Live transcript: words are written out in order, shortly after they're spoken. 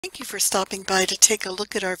Thank you for stopping by to take a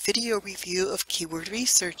look at our video review of Keyword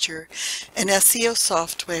Researcher, an SEO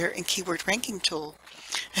software and keyword ranking tool.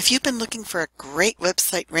 Have you been looking for a great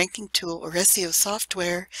website ranking tool or SEO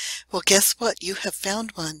software? Well, guess what? You have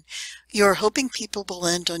found one. You are hoping people will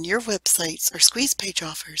land on your websites or squeeze page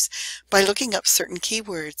offers by looking up certain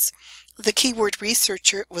keywords. The Keyword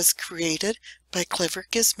Researcher was created by clever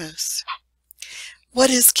Gizmos. What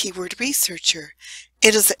is Keyword Researcher?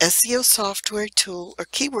 It is an SEO software tool or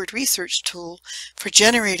keyword research tool for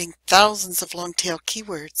generating thousands of long-tail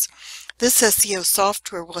keywords. This SEO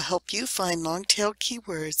software will help you find long-tail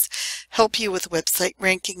keywords, help you with website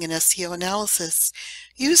ranking and SEO analysis.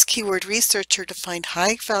 Use Keyword Researcher to find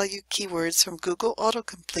high-value keywords from Google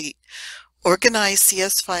Autocomplete, organize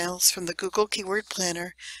CS files from the Google Keyword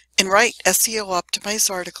Planner, and write SEO-optimized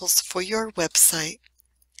articles for your website.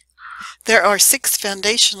 There are 6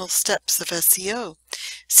 foundational steps of SEO.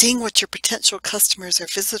 Seeing what your potential customers or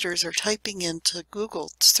visitors are typing into Google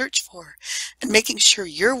to search for, and making sure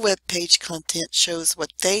your web page content shows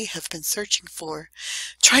what they have been searching for.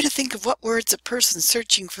 Try to think of what words a person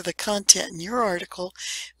searching for the content in your article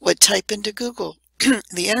would type into Google,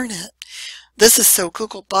 the internet. This is so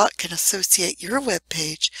Googlebot can associate your web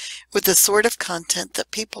page with the sort of content that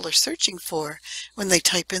people are searching for when they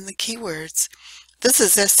type in the keywords. This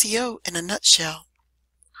is SEO in a nutshell.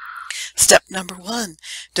 Step number 1,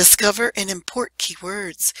 discover and import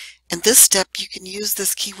keywords. In this step, you can use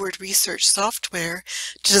this keyword research software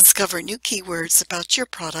to discover new keywords about your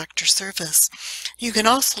product or service. You can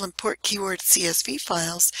also import keyword CSV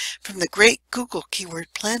files from the great Google Keyword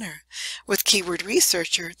Planner. With Keyword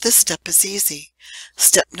Researcher, this step is easy.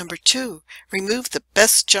 Step number 2, remove the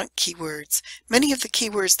best junk keywords. Many of the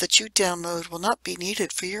keywords that you download will not be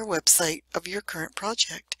needed for your website of your current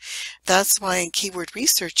project. That's why in Keyword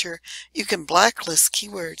Researcher, you can blacklist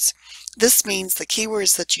keywords. This means the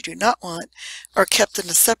keywords that you do not want are kept in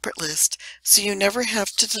a separate list, so you never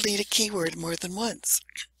have to delete a keyword more than once.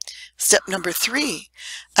 Step number 3,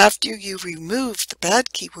 after you remove the bad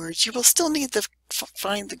keywords, you will still need to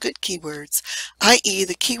find the good keywords, i.e.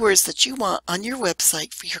 the keywords that you want on your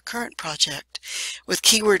website for your current project. With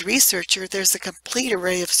Keyword Researcher, there's a complete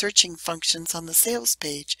array of searching functions on the sales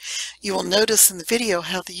page. You will notice in the video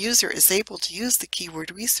how the user is able to use the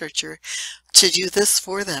Keyword Researcher to do this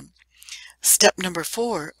for them. Step number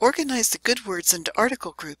 4, organize the good words into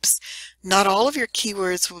article groups. Not all of your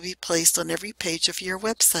keywords will be placed on every page of your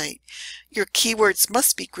website. Your keywords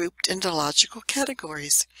must be grouped into logical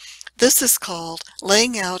categories. This is called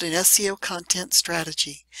laying out an SEO content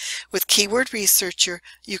strategy. With Keyword Researcher,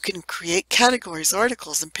 you can create categories,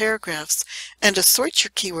 articles, and paragraphs, and to sort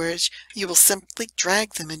your keywords, you will simply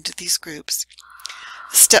drag them into these groups.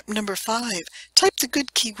 Step number 5, type the good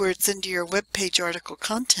keywords into your web page article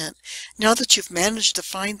content. Now that you've managed to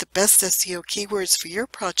find the best SEO keywords for your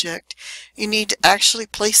project, you need to actually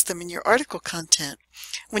place them in your article content.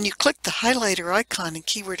 When you click the highlighter icon in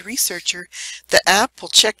Keyword Researcher, the app will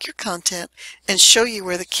check your content and show you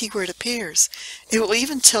where the keyword appears. It will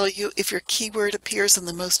even tell you if your keyword appears in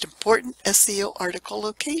the most important SEO article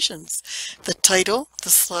locations: the title, the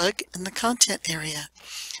slug, and the content area.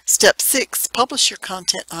 Step 6, publish your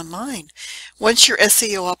content online. Once your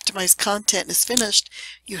SEO optimized content is finished,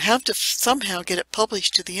 you have to somehow get it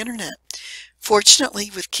published to the internet.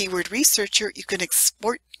 Fortunately, with Keyword Researcher, you can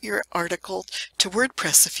export your article to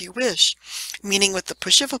WordPress if you wish, meaning with the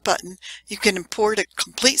push of a button, you can import a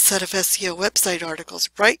complete set of SEO website articles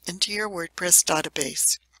right into your WordPress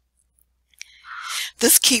database.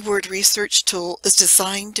 This keyword research tool is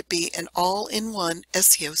designed to be an all-in-one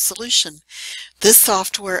SEO solution. This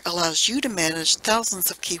software allows you to manage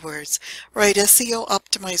thousands of keywords, write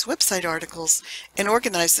SEO-optimized website articles, and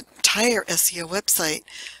organize the entire SEO website.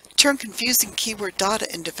 Turn confusing keyword data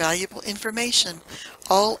into valuable information,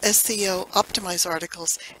 all SEO-optimized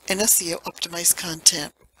articles, and SEO-optimized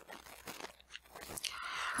content.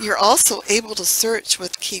 You're also able to search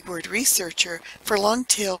with Keyword Researcher for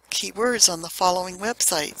long-tail keywords on the following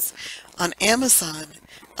websites: on Amazon,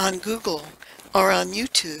 on Google, or on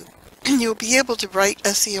YouTube. You'll be able to write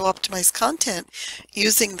SEO-optimized content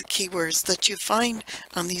using the keywords that you find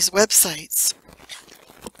on these websites.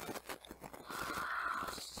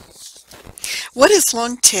 What is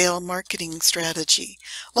long-tail marketing strategy?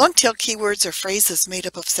 Long-tail keywords are phrases made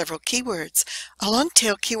up of several keywords. A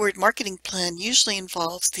long-tail keyword marketing plan usually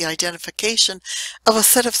involves the identification of a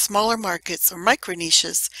set of smaller markets or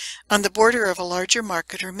micro-niches on the border of a larger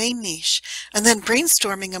market or main niche, and then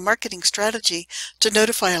brainstorming a marketing strategy to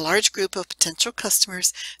notify a large group of potential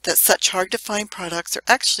customers that such hard-to-find products are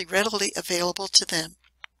actually readily available to them.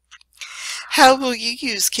 How will you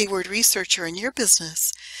use Keyword Researcher in your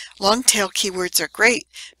business? Long-tail keywords are great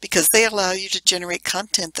because they allow you to generate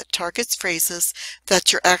content that targets phrases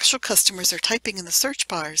that your actual customers are typing in the search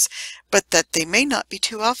bars, but that they may not be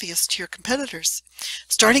too obvious to your competitors.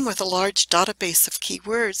 Starting with a large database of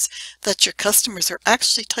keywords that your customers are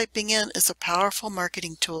actually typing in is a powerful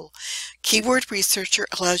marketing tool. Keyword Researcher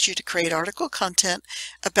allows you to create article content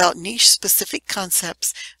about niche-specific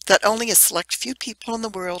concepts that only a select few people in the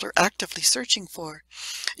world are actively searching for.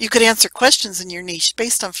 You could answer questions in your niche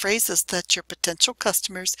based on phrases that your potential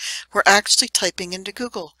customers were actually typing into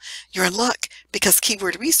Google. You're in luck because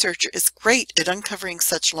Keyword Researcher is great at uncovering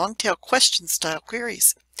such long-tail question-style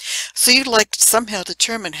queries. So you'd like to somehow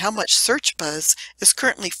determine how much search buzz is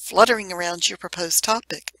currently fluttering around your proposed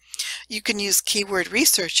topic. You can use Keyword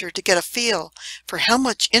Researcher to get a feel for how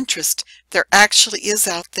much interest there actually is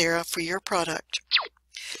out there for your product.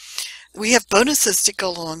 We have bonuses to go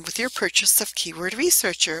along with your purchase of Keyword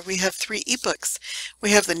Researcher. We have 3 ebooks.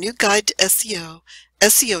 We have the new guide to SEO,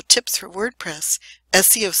 SEO tips for WordPress,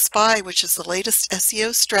 SEO Spy, which is the latest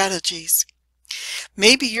SEO strategies.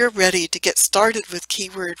 Maybe you're ready to get started with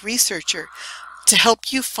Keyword Researcher to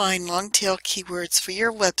help you find long-tail keywords for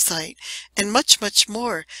your website and much, much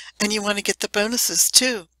more, and you want to get the bonuses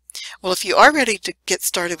too. Well, if you are ready to get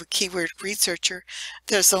started with Keyword Researcher,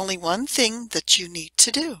 there's only one thing that you need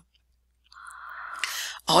to do.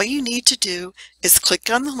 All you need to do is click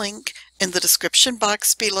on the link in the description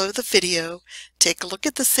box below the video, take a look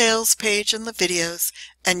at the sales page and the videos,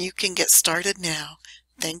 and you can get started now.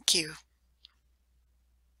 Thank you.